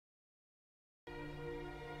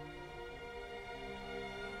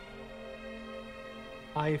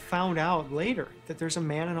I found out later that there's a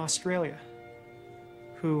man in Australia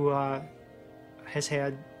who has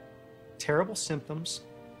had terrible symptoms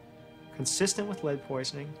consistent with lead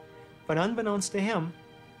poisoning, but unbeknownst to him,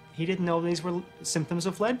 he didn't know these were symptoms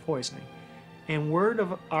of lead poisoning. And word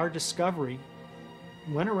of our discovery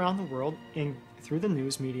went around the world and through the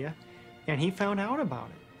news media, and he found out about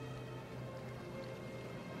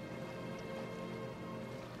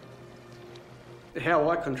it. How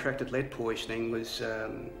I contracted lead poisoning was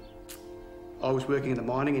I was working in the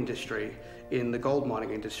mining industry, in the gold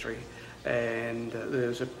mining industry, and there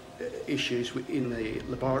was issues in the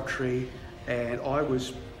laboratory, and I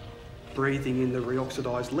was breathing in the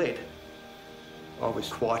reoxidised lead. I was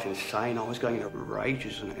quite insane. I was going into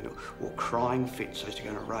rages or crying fits. I used to go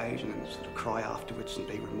into rage and then sort of cry afterwards and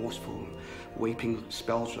be remorseful and weeping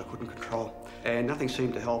spells that I couldn't control. And nothing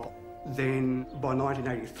seemed to help. Then by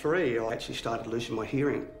 1983, I actually started losing my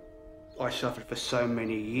hearing. I suffered for so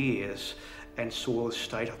many years and saw the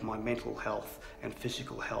state of my mental health and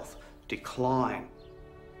physical health decline.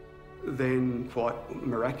 Then, quite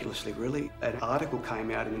miraculously really, an article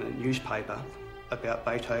came out in a newspaper about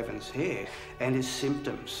Beethoven's hair and his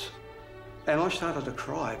symptoms. And I started to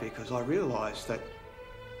cry because I realised that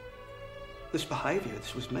this behaviour,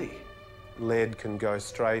 this was me. Lead can go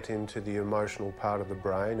straight into the emotional part of the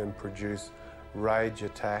brain and produce rage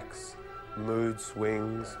attacks, mood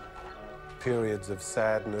swings, periods of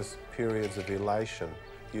sadness, periods of elation.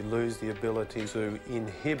 You lose the ability to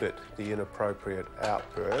inhibit the inappropriate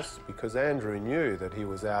outbursts because Andrew knew that he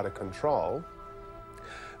was out of control,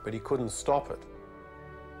 but he couldn't stop it.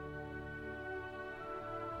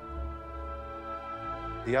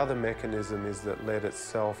 The other mechanism is that lead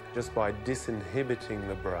itself, just by disinhibiting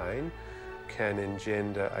the brain, can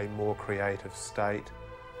engender a more creative state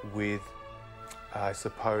with, I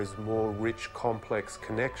suppose, more rich, complex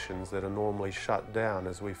connections that are normally shut down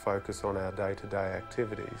as we focus on our day-to-day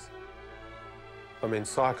activities. I mean,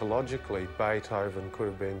 psychologically, Beethoven could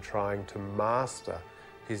have been trying to master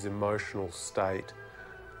his emotional state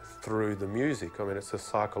through the music. I mean, it's a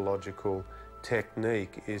psychological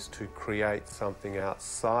technique, is to create something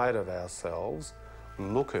outside of ourselves,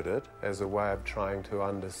 look at it as a way of trying to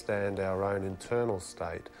understand our own internal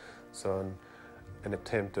state. So an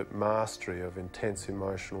attempt at mastery of intense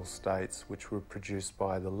emotional states which were produced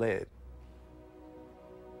by the lead.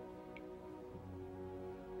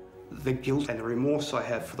 The guilt and the remorse I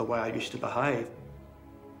have for the way I used to behave,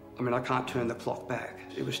 I mean, I can't turn the clock back.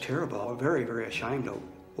 It was terrible. I'm very, very ashamed of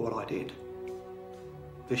what I did.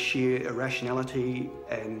 The sheer irrationality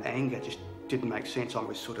and anger just didn't make sense. I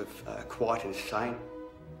was sort of quite insane.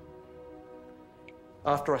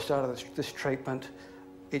 After I started this treatment,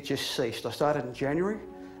 it just ceased. I started in January,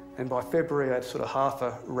 and by February I had sort of half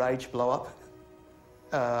a rage blow up,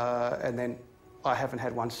 and then I haven't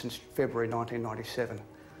had one since February 1997.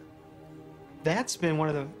 That's been one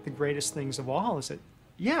of the greatest things of all, is that,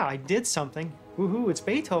 yeah, I did something, woohoo, it's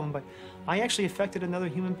Beethoven, but I actually affected another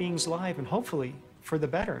human being's life, and hopefully for the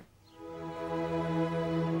better.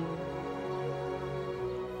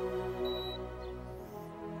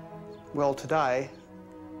 Well, today,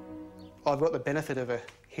 I've got the benefit of a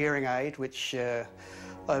hearing aid which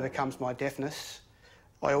overcomes my deafness.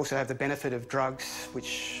 I also have the benefit of drugs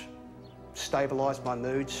which stabilise my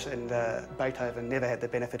moods, and Beethoven never had the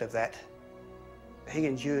benefit of that. He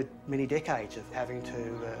endured many decades of having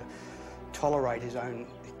to tolerate his own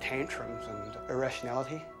tantrums and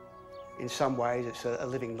irrationality. In some ways, it's a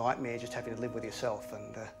living nightmare just having to live with yourself,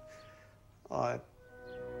 and I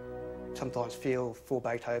sometimes feel for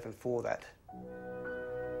Beethoven for that.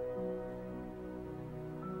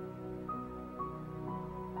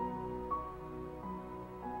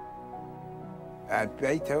 At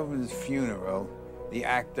Beethoven's funeral, the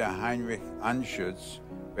actor Heinrich Anschutz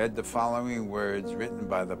read the following words written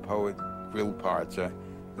by the poet Grillparzer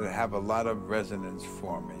that have a lot of resonance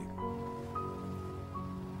for me.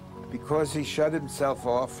 Because he shut himself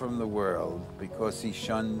off from the world, because he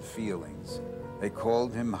shunned feelings, they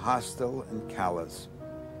called him hostile and callous.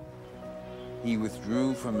 He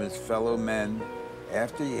withdrew from his fellow men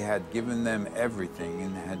after he had given them everything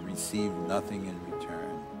and had received nothing in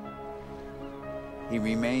return. He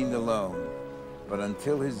remained alone, but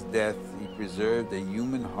until his death, he preserved a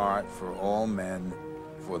human heart for all men,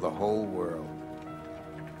 for the whole world.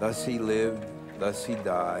 Thus he lived, thus he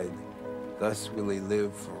died, thus will he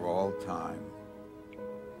live for all time.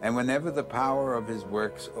 And whenever the power of his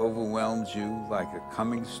works overwhelms you like a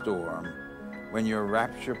coming storm, when your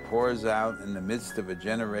rapture pours out in the midst of a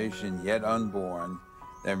generation yet unborn,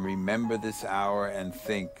 then remember this hour and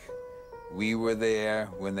think, we were there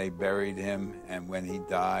when they buried him, and when he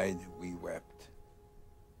died, we wept.